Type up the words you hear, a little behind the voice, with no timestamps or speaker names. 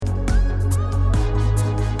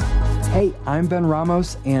Hey, I'm Ben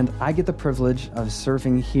Ramos, and I get the privilege of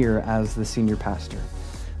serving here as the senior pastor.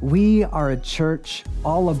 We are a church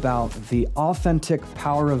all about the authentic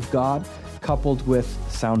power of God coupled with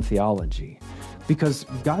sound theology, because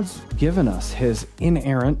God's given us his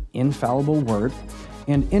inerrant, infallible word,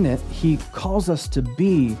 and in it, he calls us to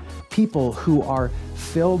be people who are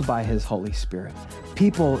filled by his Holy Spirit,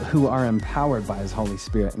 people who are empowered by his Holy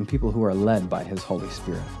Spirit, and people who are led by his Holy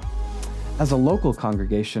Spirit. As a local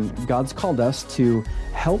congregation, God's called us to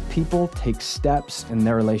help people take steps in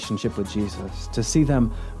their relationship with Jesus, to see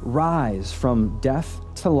them rise from death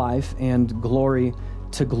to life and glory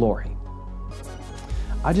to glory.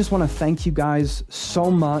 I just want to thank you guys so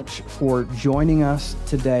much for joining us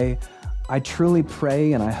today. I truly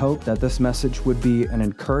pray and I hope that this message would be an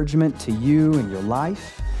encouragement to you in your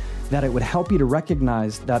life, that it would help you to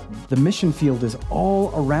recognize that the mission field is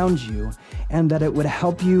all around you, and that it would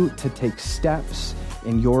help you to take steps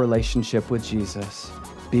in your relationship with Jesus.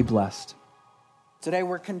 Be blessed. Today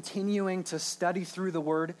we're continuing to study through the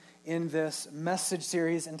Word in this message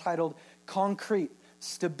series entitled Concrete,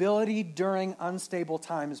 Stability During Unstable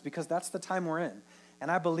Times, because that's the time we're in.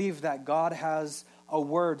 And I believe that God has a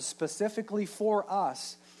word specifically for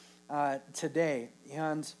us today.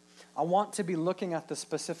 And I want to be looking at the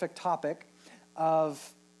specific topic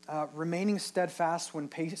of remaining steadfast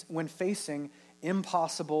when facing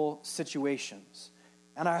impossible situations.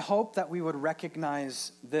 And I hope that we would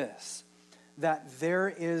recognize this, that there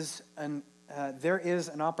is an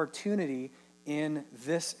opportunity in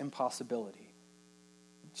this impossibility.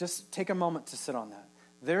 Just take a moment to sit on that.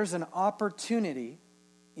 There's an opportunity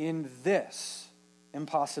in this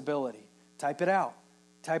impossibility. Type it out.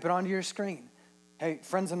 Type it onto your screen. Hey,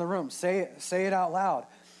 friends in the room, say it out loud.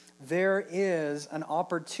 There is an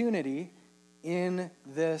opportunity in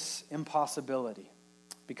this impossibility,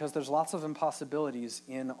 because there's lots of impossibilities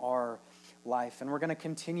in our life. And we're going to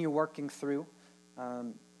continue working through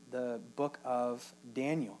the book of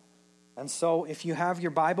Daniel. And so if you have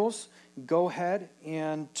your Bibles, go ahead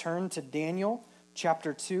and turn to Daniel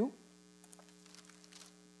chapter 2.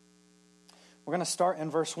 We're going to start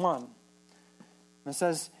in verse 1. It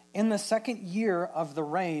says, "In the second year of the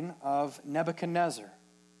reign of Nebuchadnezzar,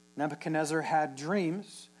 Nebuchadnezzar had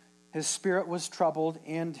dreams, his spirit was troubled,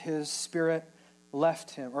 and his spirit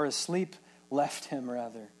left him," or his sleep left him,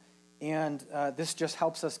 rather. And this just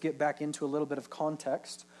helps us get back into a little bit of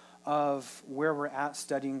context of where we're at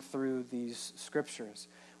studying through these scriptures.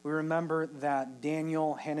 We remember that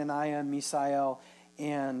Daniel, Hananiah, Mishael,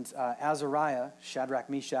 and Azariah, Shadrach,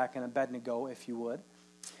 Meshach, and Abednego, if you would,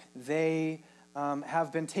 they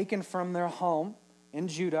have been taken from their home in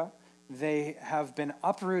Judah. They have been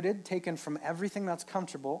uprooted, taken from everything that's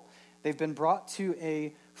comfortable. They've been brought to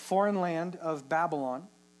a foreign land of Babylon.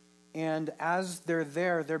 And as they're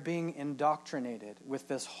there, they're being indoctrinated with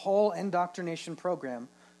this whole indoctrination program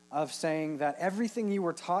of saying that everything you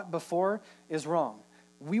were taught before is wrong.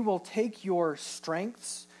 We will take your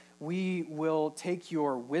strengths, we will take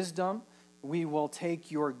your wisdom, we will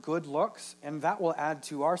take your good looks, and that will add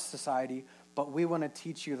to our society, but we want to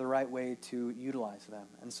teach you the right way to utilize them.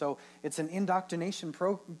 And so it's an indoctrination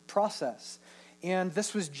process. And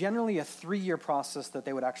this was generally a 3-year process that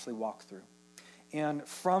they would actually walk through. And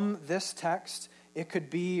from this text, it could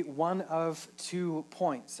be one of 2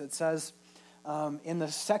 points. It says, in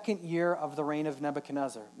the second year of the reign of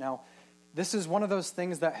Nebuchadnezzar. Now, this is one of those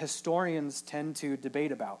things that historians tend to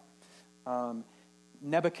debate about.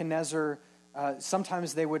 Nebuchadnezzar,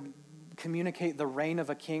 sometimes they would communicate the reign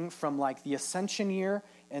of a king from like the ascension year,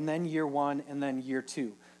 and then year 1, and then year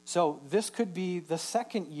 2. So this could be the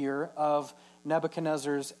second year of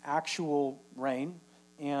Nebuchadnezzar's actual reign,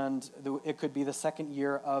 and it could be the second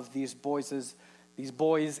year of these boys'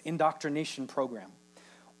 indoctrination program.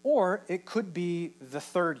 Or it could be the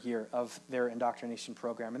third year of their indoctrination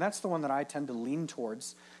program. And that's the one that I tend to lean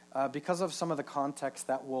towards because of some of the context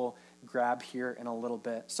that we'll grab here in a little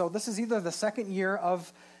bit. So this is either the second year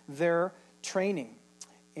of their training.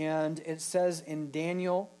 And it says in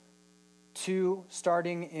Daniel 2,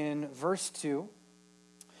 starting in verse 2,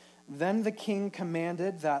 "Then the king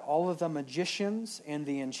commanded that all of the magicians and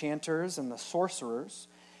the enchanters and the sorcerers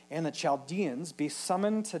and the Chaldeans be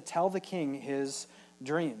summoned to tell the king his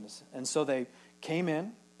dreams. And so they came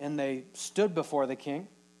in and they stood before the king.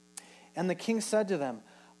 And the king said to them,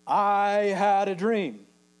 'I had a dream.'"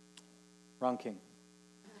 Wrong king.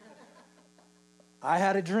 "I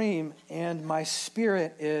had a dream, and my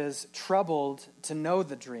spirit is troubled to know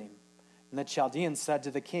the dream." And the Chaldeans said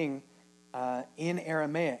to the king in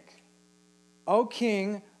Aramaic, "O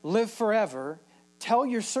king, live forever. Tell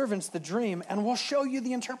your servants the dream, and we'll show you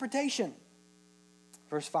the interpretation."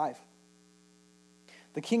 Verse 5.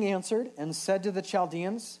 The king answered and said to the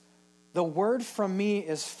Chaldeans, "The word from me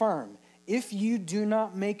is firm. If you do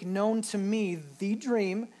not make known to me the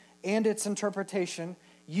dream and its interpretation,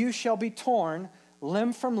 you shall be torn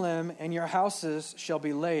limb from limb, and your houses shall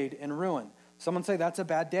be laid in ruin." Someone say, that's a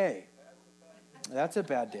bad day. That's a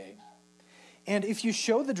bad day. "And if you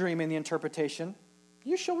show the dream and the interpretation,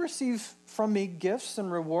 you shall receive from me gifts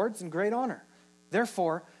and rewards and great honor.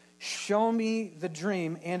 Therefore, show me the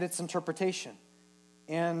dream and its interpretation."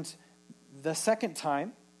 And the second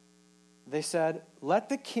time, they said, "Let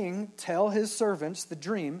the king tell his servants the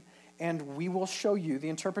dream, and we will show you the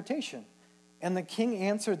interpretation." And the king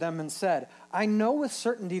answered them and said, "I know with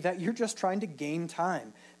certainty that you're just trying to gain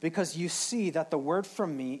time, because you see that the word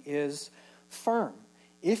from me is firm.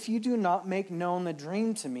 If you do not make known the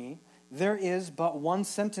dream to me, there is but one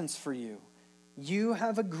sentence for you. You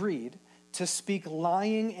have agreed to speak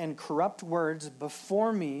lying and corrupt words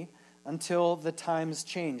before me until the times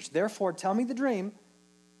change. Therefore, tell me the dream,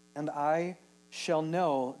 and I shall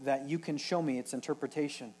know that you can show me its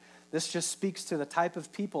interpretation." This just speaks to the type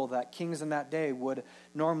of people that kings in that day would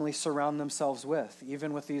normally surround themselves with,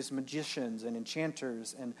 even with these magicians and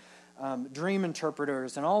enchanters and dream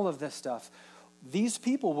interpreters and all of this stuff. These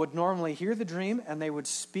people would normally hear the dream and they would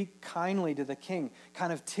speak kindly to the king,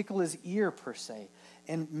 kind of tickle his ear per se,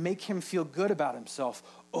 and make him feel good about himself.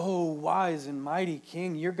 "Oh, wise and mighty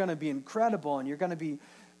king, you're going to be incredible, and you're going to be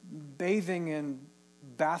bathing in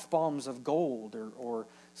bath bombs of gold," or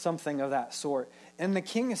something of that sort. And the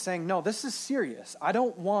king is saying, "No, this is serious. I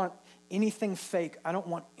don't want anything fake. I don't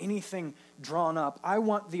want anything drawn up. I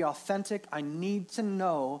want the authentic. I need to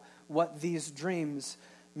know what these dreams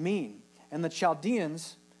mean." And the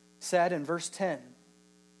Chaldeans said in verse 10,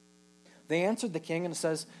 they answered the king and it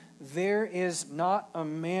says, "There is not a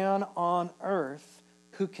man on earth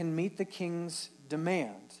who can meet the king's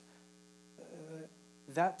demand."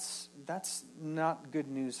 That's not good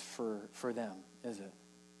news for them, is it?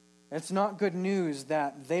 It's not good news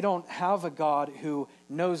that they don't have a God who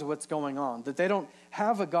knows what's going on, that they don't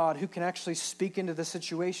have a God who can actually speak into the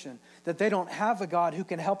situation, that they don't have a God who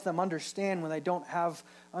can help them understand when they don't have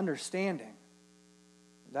understanding.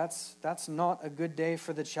 That's not a good day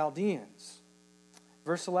for the Chaldeans.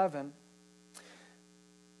 Verse 11,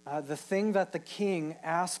 the thing that the king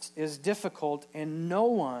asks is difficult, and no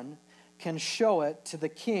one can show it to the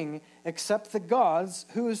king except the gods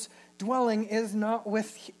whose dwelling is not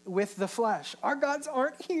with the flesh. Our gods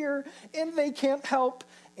aren't here, and they can't help,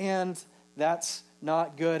 and that's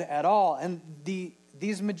not good at all. And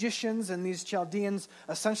these magicians and these Chaldeans,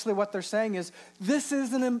 essentially what they're saying is, this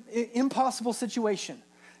is an impossible situation.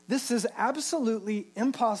 This is absolutely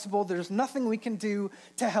impossible. There's nothing we can do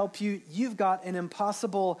to help you. You've got an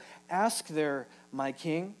impossible ask there, my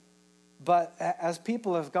king. But as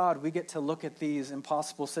people of God, we get to look at these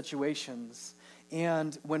impossible situations.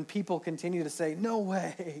 And when people continue to say, "No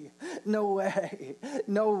way, no way,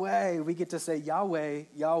 no way," we get to say, "Yahweh,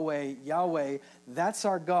 Yahweh, Yahweh, that's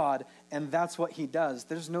our God, and that's what he does.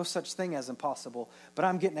 There's no such thing as impossible." But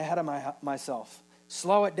I'm getting ahead of myself.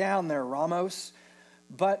 Slow it down there, Ramos.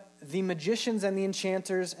 But the magicians and the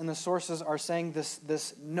enchanters and the sorcerers are saying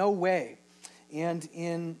this no way. And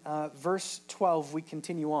in verse 12, we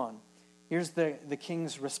continue on. Here's the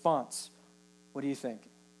king's response. What do you think?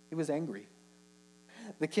 He was angry.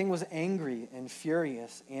 The king was angry and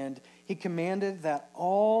furious, and he commanded that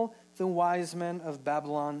all the wise men of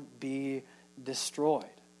Babylon be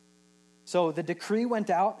destroyed. So the decree went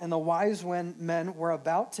out, and the wise men were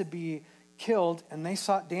about to be killed, and they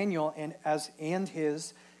sought Daniel and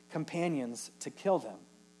his companions to kill them.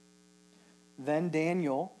 Then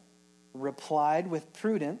Daniel replied with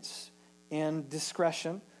prudence and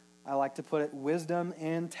discretion. I like to put it wisdom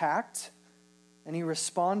and tact. And he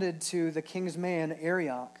responded to the king's man,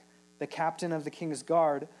 Arioch, the captain of the king's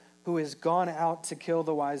guard, who has gone out to kill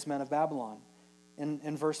the wise men of Babylon.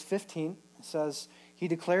 In verse 15, it says, he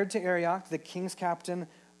declared to Arioch, the king's captain,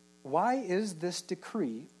 "Why is this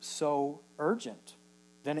decree so urgent?"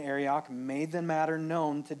 Then Arioch made the matter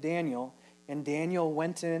known to Daniel, and Daniel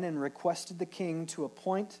went in and requested the king to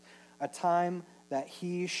appoint a time that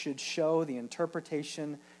he should show the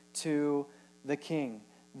interpretation to the king.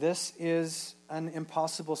 This is an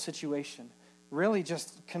impossible situation. Really,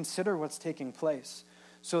 just consider what's taking place.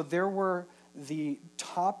 So there were the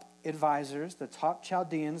top advisors, the top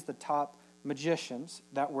Chaldeans, the top magicians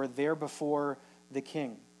that were there before the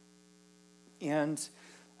king. And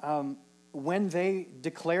when they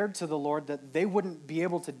declared to the Lord that they wouldn't be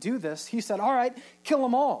able to do this, he said, "All right, kill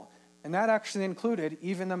them all." And that actually included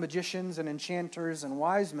even the magicians and enchanters and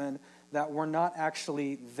wise men that were not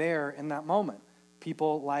actually there in that moment.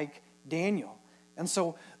 People like Daniel. And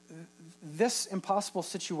so this impossible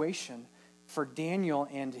situation for Daniel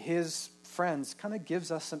and his friends kind of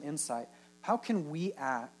gives us some insight. How can we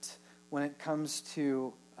act when it comes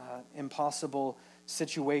to impossible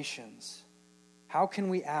situations? How can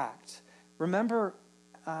we act? Remember,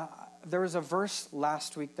 there was a verse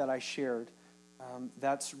last week that I shared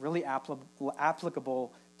that's really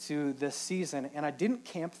applicable to this season, and I didn't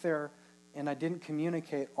camp there, and I didn't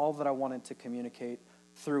communicate all that I wanted to communicate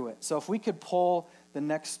through it. So if we could pull the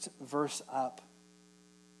next verse up.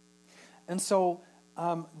 And so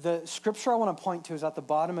the scripture I want to point to is at the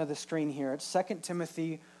bottom of the screen here. It's 2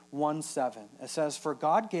 Timothy 1:7. It says, "For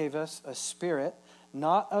God gave us a spirit,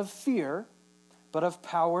 not of fear, but of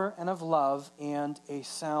power and of love and a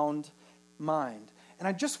sound mind." And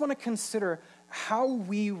I just want to consider how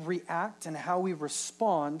we react and how we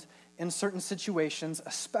respond in certain situations,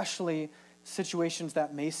 especially situations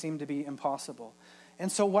that may seem to be impossible.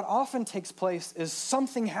 And so what often takes place is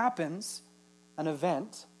something happens, an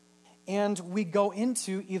event, and we go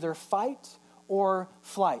into either fight or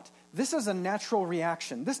flight. This is a natural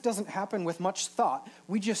reaction. This doesn't happen with much thought.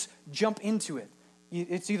 We just jump into it.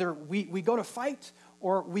 It's either we go to fight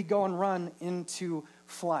or we go and run into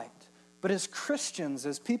flight. But as Christians,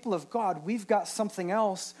 as people of God, we've got something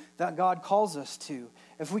else that God calls us to.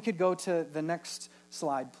 If we could go to the next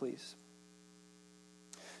slide, please.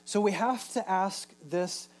 So we have to ask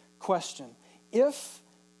this question. If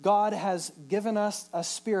God has given us a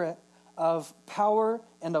spirit of power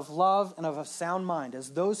and of love and of a sound mind,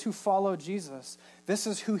 as those who follow Jesus, this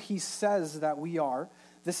is who he says that we are.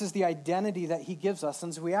 This is the identity that he gives us.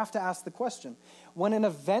 And so we have to ask the question, when an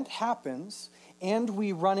event happens and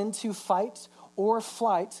we run into fight or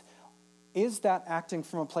flight, is that acting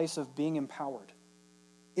from a place of being empowered?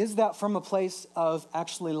 Is that from a place of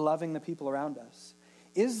actually loving the people around us?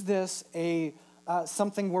 Is this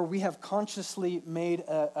something where we have consciously made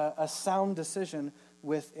a sound decision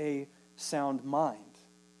with a sound mind?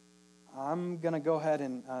 I'm going to go ahead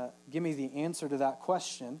and give me the answer to that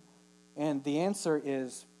question. And the answer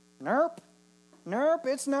is, nope,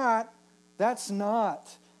 it's not. That's not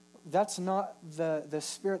the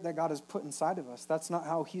spirit that God has put inside of us. That's not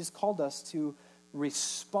how he's called us to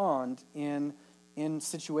respond in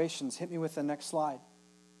situations. Hit me with the next slide.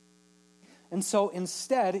 And so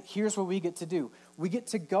instead, here's what we get to do. We get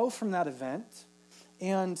to go from that event,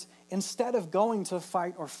 and instead of going to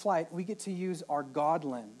fight or flight, we get to use our God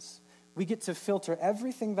lens. We get to filter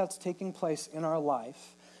everything that's taking place in our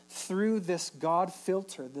life through this God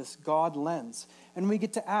filter, this God lens. And we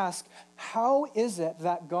get to ask, how is it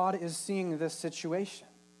that God is seeing this situation?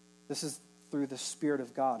 This is through the Spirit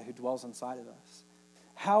of God who dwells inside of us.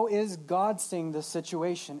 How is God seeing this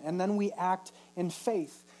situation? And then we act in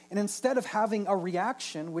faith. And instead of having a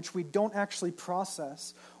reaction, which we don't actually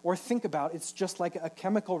process or think about, it's just like a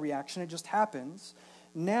chemical reaction, it just happens.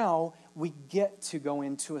 Now we get to go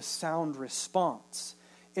into a sound response.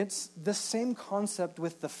 It's the same concept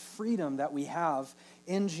with the freedom that we have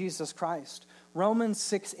in Jesus Christ. Romans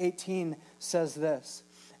 6:18 says this,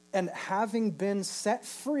 "And having been set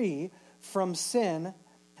free from sin,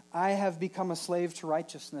 I have become a slave to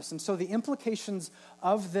righteousness." And so the implications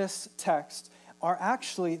of this text are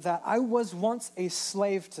actually that I was once a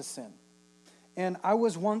slave to sin. And I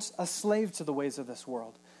was once a slave to the ways of this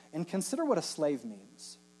world. And consider what a slave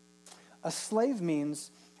means. A slave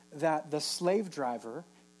means that the slave driver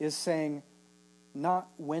is saying, not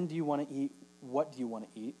when do you want to eat, what do you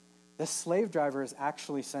want to eat. The slave driver is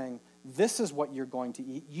actually saying, this is what you're going to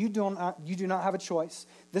eat. You do not have a choice.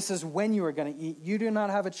 This is when you are going to eat. You do not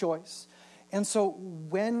have a choice. And so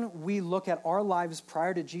when we look at our lives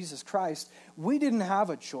prior to Jesus Christ, we didn't have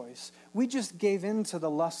a choice. We just gave in to the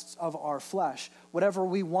lusts of our flesh. Whatever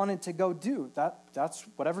we wanted to go do, that's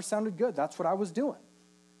whatever sounded good. That's what I was doing.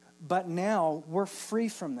 But now we're free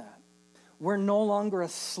from that. We're no longer a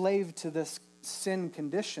slave to this sin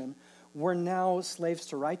condition. We're now slaves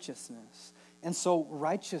to righteousness. And so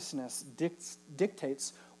righteousness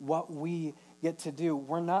dictates what we get to do.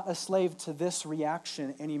 We're not a slave to this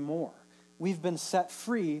reaction anymore. We've been set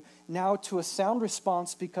free now to a sound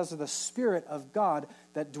response because of the Spirit of God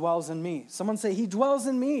that dwells in me. Someone say, he dwells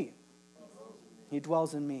in me. He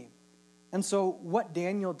dwells in me. And so what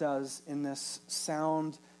Daniel does in this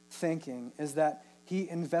sound thinking is that he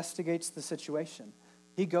investigates the situation.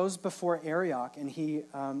 He goes before Arioch and he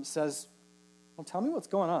says, well, tell me what's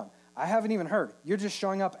going on. I haven't even heard. You're just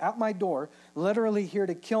showing up at my door, literally here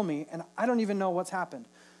to kill me, and I don't even know what's happened.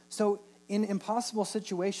 So in impossible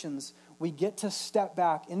situations, we get to step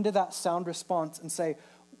back into that sound response and say,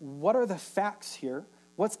 what are the facts here?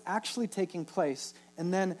 What's actually taking place?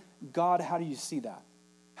 And then, God, how do you see that?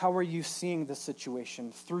 How are you seeing the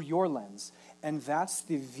situation through your lens? And that's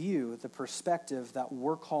the view, the perspective that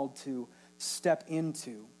we're called to step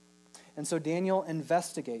into. And so Daniel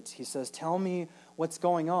investigates. He says, tell me what's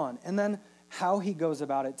going on. And then how he goes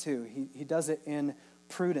about it too. He does it in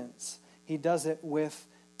prudence. He does it with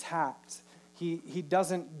tact. He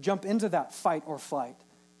doesn't jump into that fight or flight.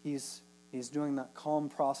 He's doing that calm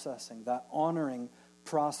processing, that honoring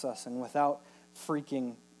processing without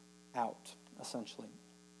freaking out, essentially.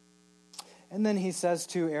 And then he says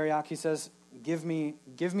to Arioch, he says, give me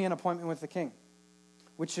an appointment with the king,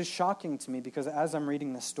 which is shocking to me because as I'm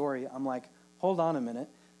reading this story, I'm like, hold on a minute.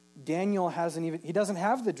 Daniel he doesn't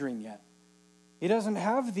have the dream yet. He doesn't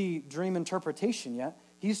have the dream interpretation yet.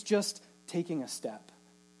 He's just taking a step.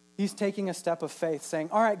 He's taking a step of faith, saying,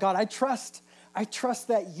 all right, God, I trust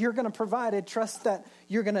that you're going to provide. I trust that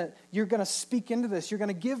you're going to speak into this. You're going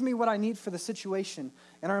to give me what I need for the situation.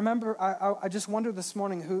 And I remember, I just wondered this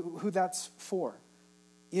morning who that's for.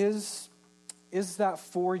 Is that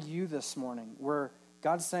for you this morning, where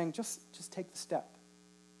God's saying, just take the step?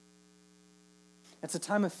 It's a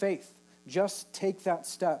time of faith. Just take that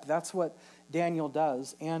step. That's what Daniel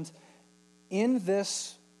does. And in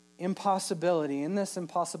this impossibility, in this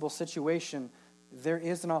impossible situation, there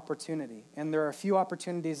is an opportunity. And there are a few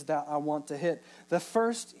opportunities that I want to hit. The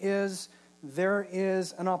first is there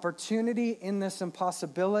is an opportunity in this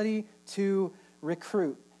impossibility to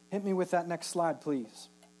recruit. Hit me with that next slide, please.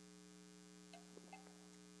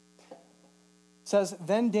 It says,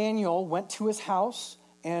 then Daniel went to his house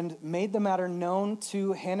and made the matter known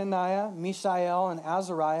to Hananiah, Mishael, and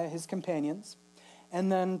Azariah, his companions,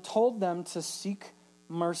 and then told them to seek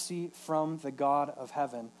mercy from the God of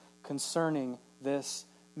heaven concerning this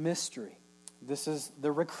mystery. This is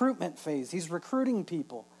the recruitment phase. He's recruiting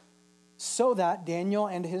people so that Daniel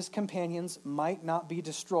and his companions might not be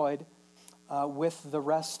destroyed with the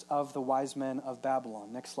rest of the wise men of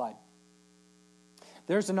Babylon. Next slide.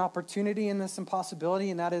 There's an opportunity in this impossibility,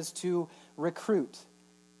 and that is to recruit.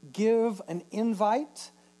 Give an invite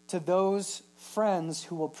to those friends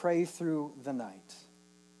who will pray through the night.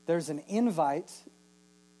 There's an invite.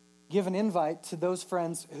 Give an invite to those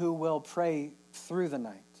friends who will pray through the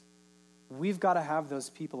night. We've got to have those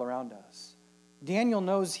people around us. Daniel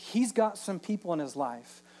knows he's got some people in his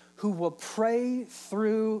life who will pray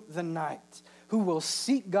through the night, who will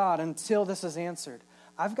seek God until this is answered.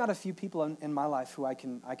 I've got a few people in my life who I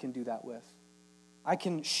can do that with. I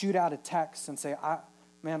can shoot out a text and say,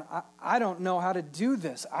 I don't know how to do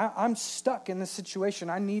this. I'm stuck in this situation.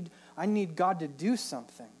 I need God to do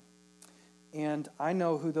something. And I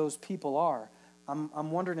know who those people are.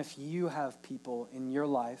 I'm wondering if you have people in your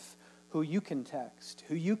life who you can text,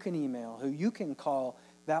 who you can email, who you can call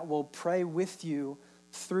that will pray with you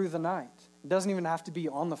through the night. It doesn't even have to be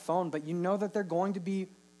on the phone, but you know that they're going to be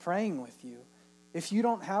praying with you. If you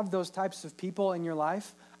don't have those types of people in your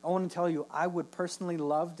life, I want to tell you, I would personally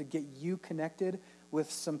love to get you connected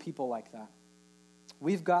with some people like that.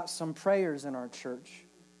 We've got some prayers in our church.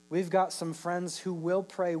 We've got some friends who will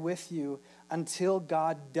pray with you until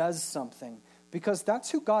God does something, because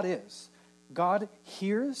that's who God is. God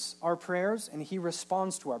hears our prayers and he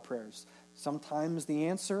responds to our prayers. Sometimes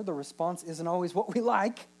the response isn't always what we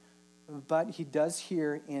like, but he does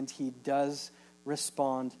hear and he does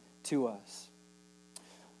respond to us.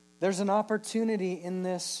 There's an opportunity in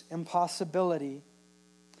this impossibility.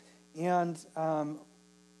 And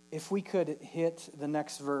if we could hit the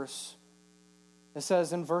next verse. It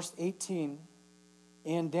says in verse 18,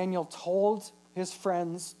 and Daniel told his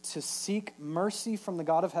friends to seek mercy from the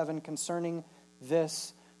God of heaven concerning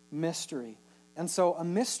this mystery. And so a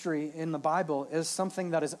mystery in the Bible is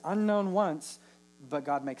something that is unknown once, but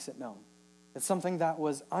God makes it known. It's something that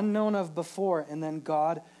was unknown of before, and then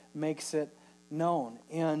God makes it known.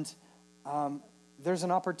 And there's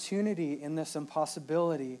an opportunity in this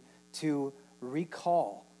impossibility to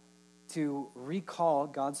recall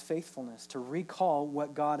God's faithfulness, to recall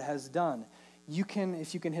what God has done. You can,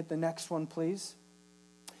 if you can hit the next one, please.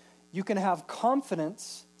 You can have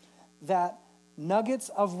confidence that nuggets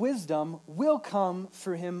of wisdom will come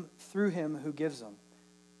through him who gives them.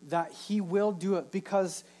 That he will do it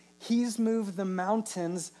because he's moved the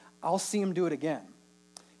mountains. I'll see him do it again.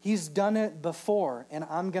 He's done it before, and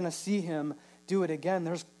I'm going to see him do it again.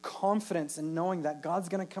 There's confidence in knowing that God's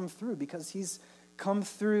going to come through because he's come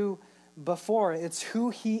through before. It's who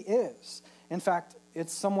he is. In fact,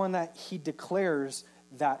 it's someone that he declares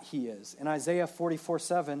that he is. In Isaiah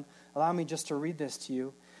 44:7, allow me just to read this to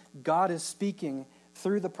you. God is speaking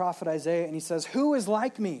through the prophet Isaiah, and he says, "Who is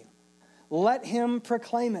like me? Let him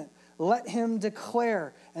proclaim it. Let him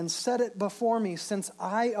declare and set it before me, since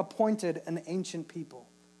I appointed an ancient people."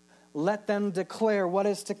 Let them declare what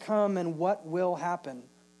is to come and what will happen.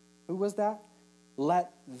 Who was that?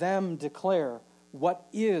 Let them declare what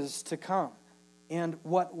is to come and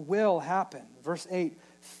what will happen. Verse 8,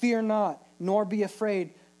 fear not, nor be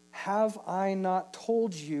afraid. Have I not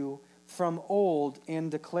told you from old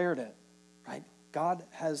and declared it? Right? God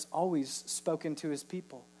has always spoken to his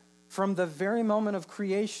people. From the very moment of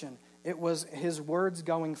creation, it was his words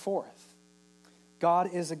going forth.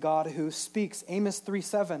 God is a God who speaks. Amos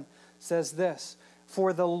 3:7 says this,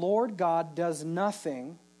 for the Lord God does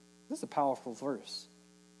nothing. This is a powerful verse.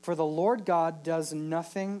 For the Lord God does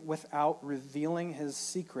nothing without revealing his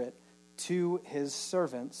secret to his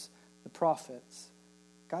servants, the prophets.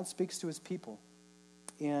 God speaks to his people,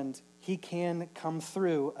 and he can come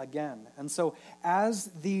through again. And so as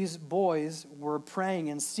these boys were praying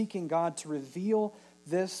and seeking God to reveal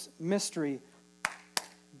this mystery,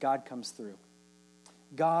 God comes through.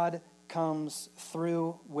 God comes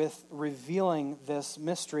through with revealing this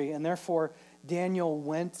mystery, and therefore Daniel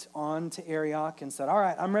went on to Arioch and said, all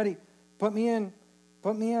right, I'm ready. Put me in,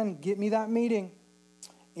 get me that meeting.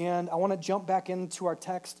 And I want to jump back into our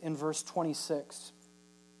text in verse 26.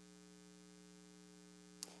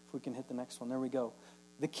 If we can hit the next one, there we go.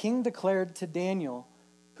 The king declared to Daniel,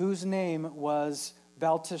 whose name was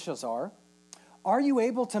Belteshazzar, are you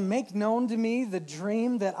able to make known to me the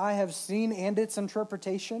dream that I have seen and its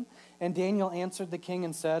interpretation? And Daniel answered the king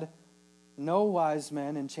and said, no wise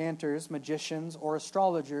men, enchanters, magicians, or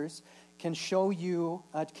astrologers can show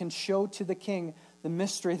to the king the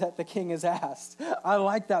mystery that the king has asked. I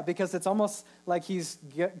like that because it's almost like he's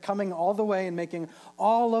coming all the way and making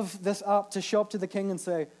all of this up to show up to the king and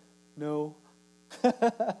say, no.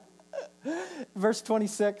 Verse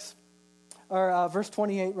 26, or verse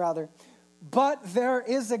 28 rather. But there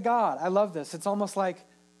is a God. I love this. It's almost like,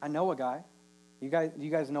 I know a guy. You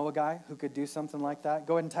guys know a guy who could do something like that?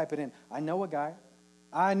 Go ahead and type it in. I know a guy.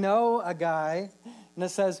 I know a guy. And it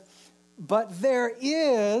says, but there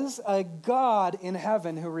is a God in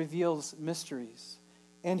heaven who reveals mysteries.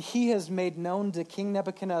 And he has made known to King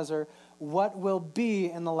Nebuchadnezzar what will be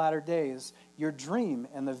in the latter days. Your dream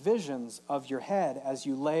and the visions of your head as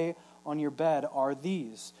you lay on your bed are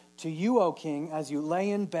these. To you, O king, as you lay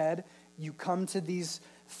in bed, you come to these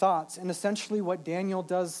thoughts. And essentially what Daniel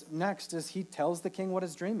does next is he tells the king what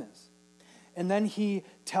his dream is. And then he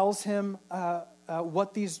tells him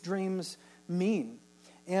what these dreams mean.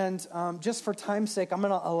 And just for time's sake, I'm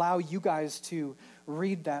going to allow you guys to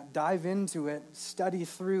read that, dive into it, study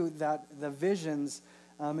through the visions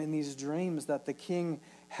in these dreams that the king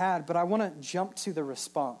had. But I want to jump to the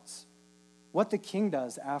response. What the king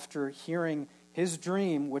does after hearing his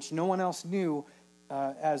dream, which no one else knew,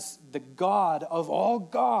 as the God of all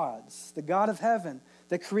gods, the God of heaven,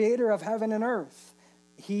 the creator of heaven and earth.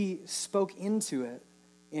 He spoke into it,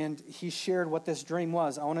 and he shared what this dream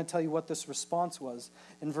was. I want to tell you what this response was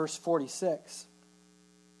in verse 46.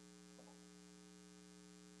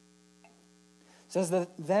 It says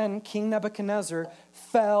that then King Nebuchadnezzar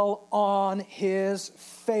fell on his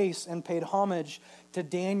face and paid homage to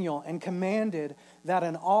Daniel and commanded that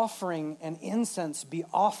an offering and incense be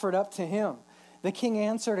offered up to him. The king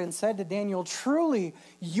answered and said to Daniel, truly,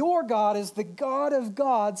 your God is the God of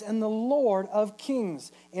gods and the Lord of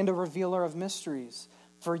kings and a revealer of mysteries.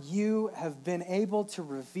 For you have been able to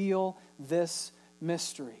reveal this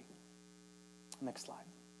mystery. Next slide.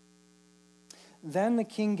 Then the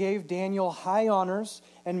king gave Daniel high honors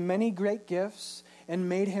and many great gifts and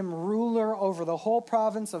made him ruler over the whole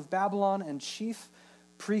province of Babylon and chief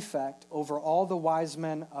prefect over all the wise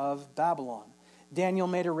men of Babylon. Daniel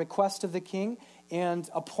made a request of the king and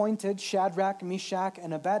appointed Shadrach, Meshach,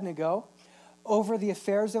 and Abednego over the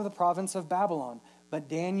affairs of the province of Babylon. But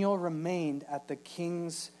Daniel remained at the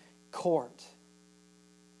king's court.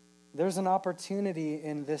 There's an opportunity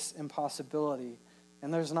in this impossibility.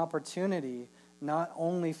 And there's an opportunity not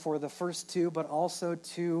only for the first two, but also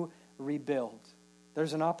to rebuild.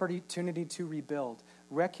 There's an opportunity to rebuild.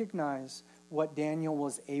 Recognize what Daniel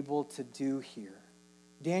was able to do here.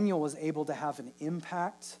 Daniel was able to have an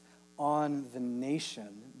impact on the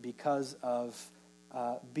nation because of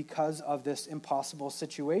this impossible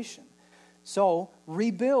situation. So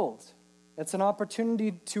rebuild. It's an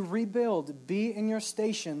opportunity to rebuild. Be in your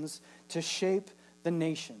stations to shape the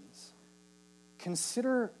nations.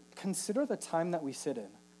 Consider the time that we sit in.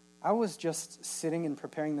 I was just sitting and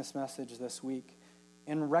preparing this message this week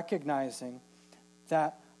and recognizing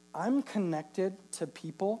that I'm connected to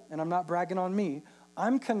people, and I'm not bragging on me,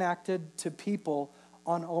 I'm connected to people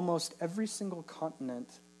on almost every single continent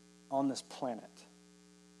on this planet.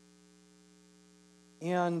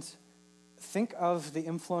 And think of the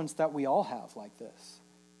influence that we all have like this.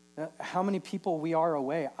 how many people we are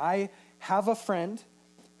away. I have a friend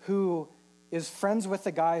who is friends with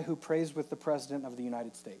the guy who prays with the President of the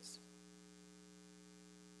United States.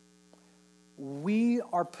 We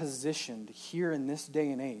are positioned here in this day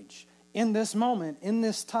and age, in this moment, in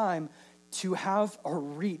this time, to have a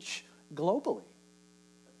reach globally.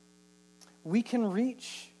 We can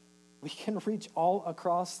reach all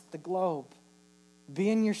across the globe. Be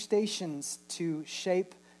in your stations to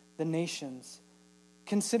shape the nations.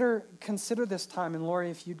 Consider this time, and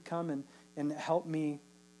Lori, if you'd come and help me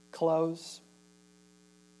close.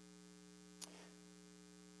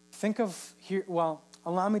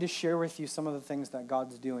 Allow me to share with you some of the things that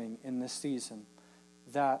God's doing in this season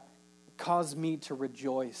that cause me to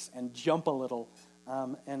rejoice and jump a little.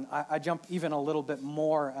 And I jump even a little bit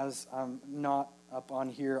more as I'm not up on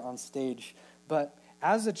here on stage. But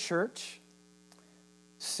as a church,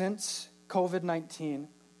 since COVID-19,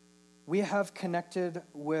 we have connected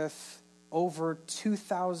with over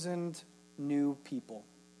 2,000 new people.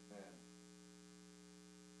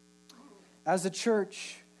 As a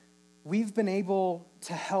church, we've been able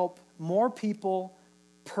to help more people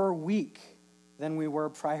per week than we were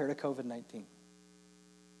prior to COVID-19.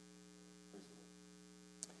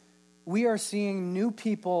 We are seeing new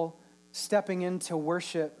people stepping into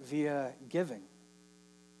worship via giving.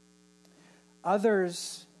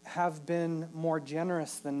 Others have been more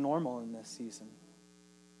generous than normal in this season.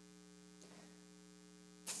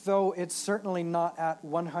 Though it's certainly not at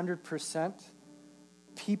 100%,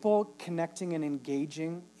 people connecting and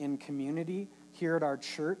engaging in community here at our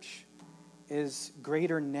church is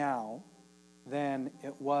greater now than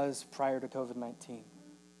it was prior to COVID-19.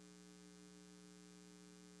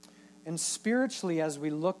 And spiritually, as we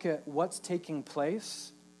look at what's taking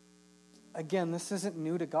place, again, this isn't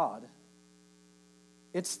new to God.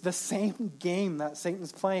 It's the same game that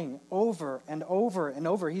Satan's playing over and over and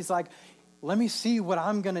over. He's like, let me see what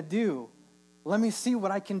I'm going to do. Let me see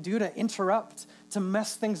what I can do to interrupt, to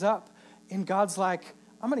mess things up. And God's like,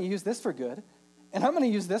 I'm going to use this for good. And I'm going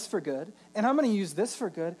to use this for good. And I'm going to use this for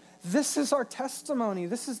good. This is our testimony.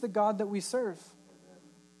 This is the God that we serve.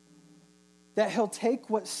 That he'll take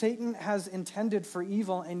what Satan has intended for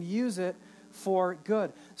evil and use it for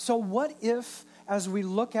good. So what if, as we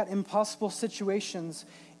look at impossible situations,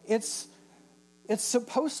 it's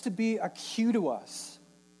supposed to be a cue to us?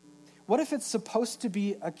 What if it's supposed to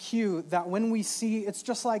be a cue that when we see, it's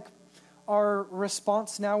just like our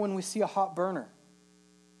response now when we see a hot burner.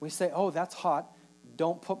 We say, oh, that's hot.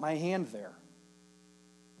 Don't put my hand there.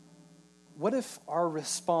 What if our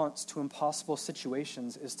response to impossible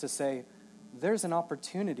situations is to say, there's an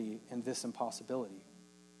opportunity in this impossibility.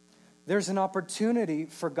 There's an opportunity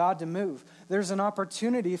for God to move. There's an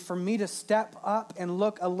opportunity for me to step up and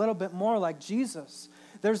look a little bit more like Jesus.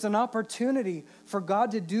 There's an opportunity for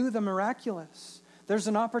God to do the miraculous. There's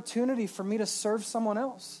an opportunity for me to serve someone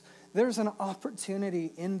else. There's an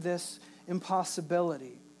opportunity in this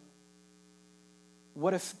impossibility.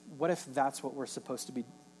 What if that's what we're supposed to be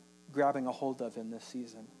grabbing a hold of in this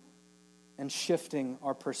season and shifting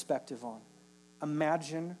our perspective on?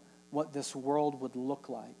 Imagine what this world would look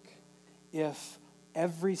like if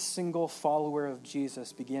every single follower of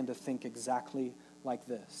Jesus began to think exactly like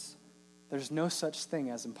this. There's no such thing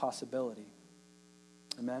as impossibility.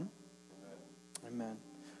 Amen? Amen.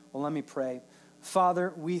 Well, let me pray.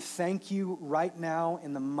 Father, we thank you right now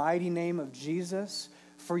in the mighty name of Jesus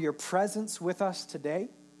for your presence with us today.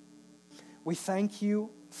 We thank you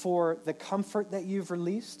for the comfort that you've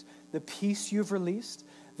released, the peace you've released,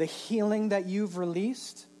 the healing that you've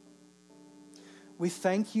released. We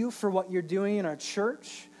thank you for what you're doing in our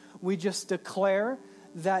church. We just declare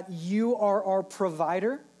that you are our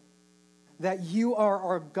provider, that you are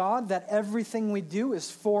our God, that everything we do is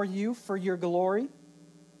for you, for your glory.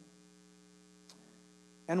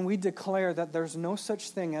 And we declare that there's no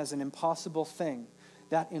such thing as an impossible thing,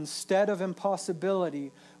 that instead of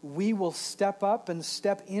impossibility, we will step up and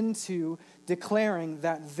step into declaring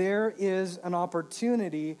that there is an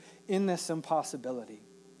opportunity in this impossibility.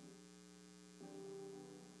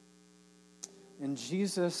 In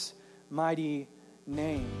Jesus' mighty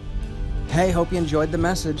name. Hey, hope you enjoyed the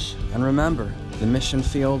message. And remember, the mission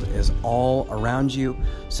field is all around you.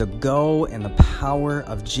 So go in the power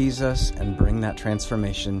of Jesus and bring that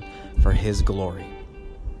transformation for his glory.